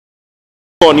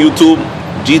On YouTube,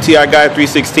 GTI Guy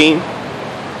 316.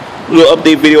 Little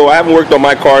update video. I haven't worked on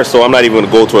my car, so I'm not even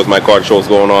gonna go towards my car to show what's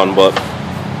going on. But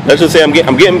let's just say I'm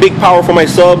getting big power for my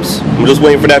subs. I'm just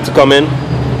waiting for that to come in.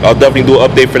 I'll definitely do an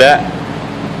update for that.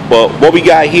 But what we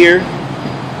got here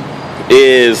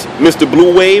is Mr.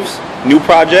 Bluewave's new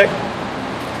project.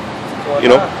 You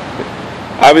know,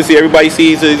 obviously everybody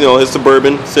sees his, his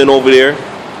Suburban sitting over there.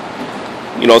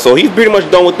 You know, so he's pretty much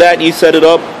done with that. He set it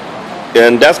up,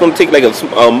 and that's going to take like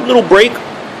a little break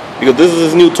because this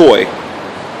is his new toy.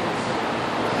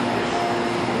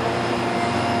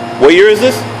 What year is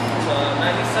this?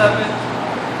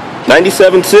 97.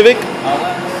 97 Civic.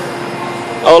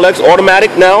 LX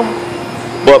automatic now,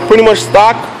 but pretty much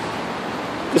stock.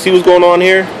 Let's see what's going on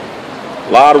here.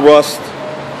 A lot of rust,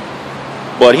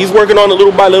 but he's working on it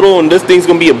little by little, and this thing's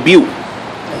going to be a beaut.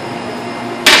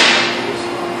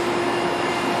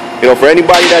 You know, for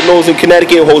anybody that knows in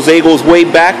Connecticut, Jose goes way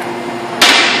back,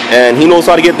 and he knows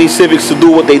how to get these Civics to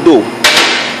do what they do.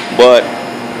 But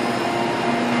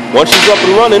once she's up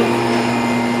and running,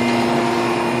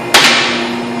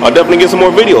 I'll definitely get some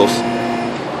more videos.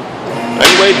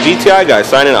 Anyway, GTI Guy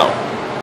signing out.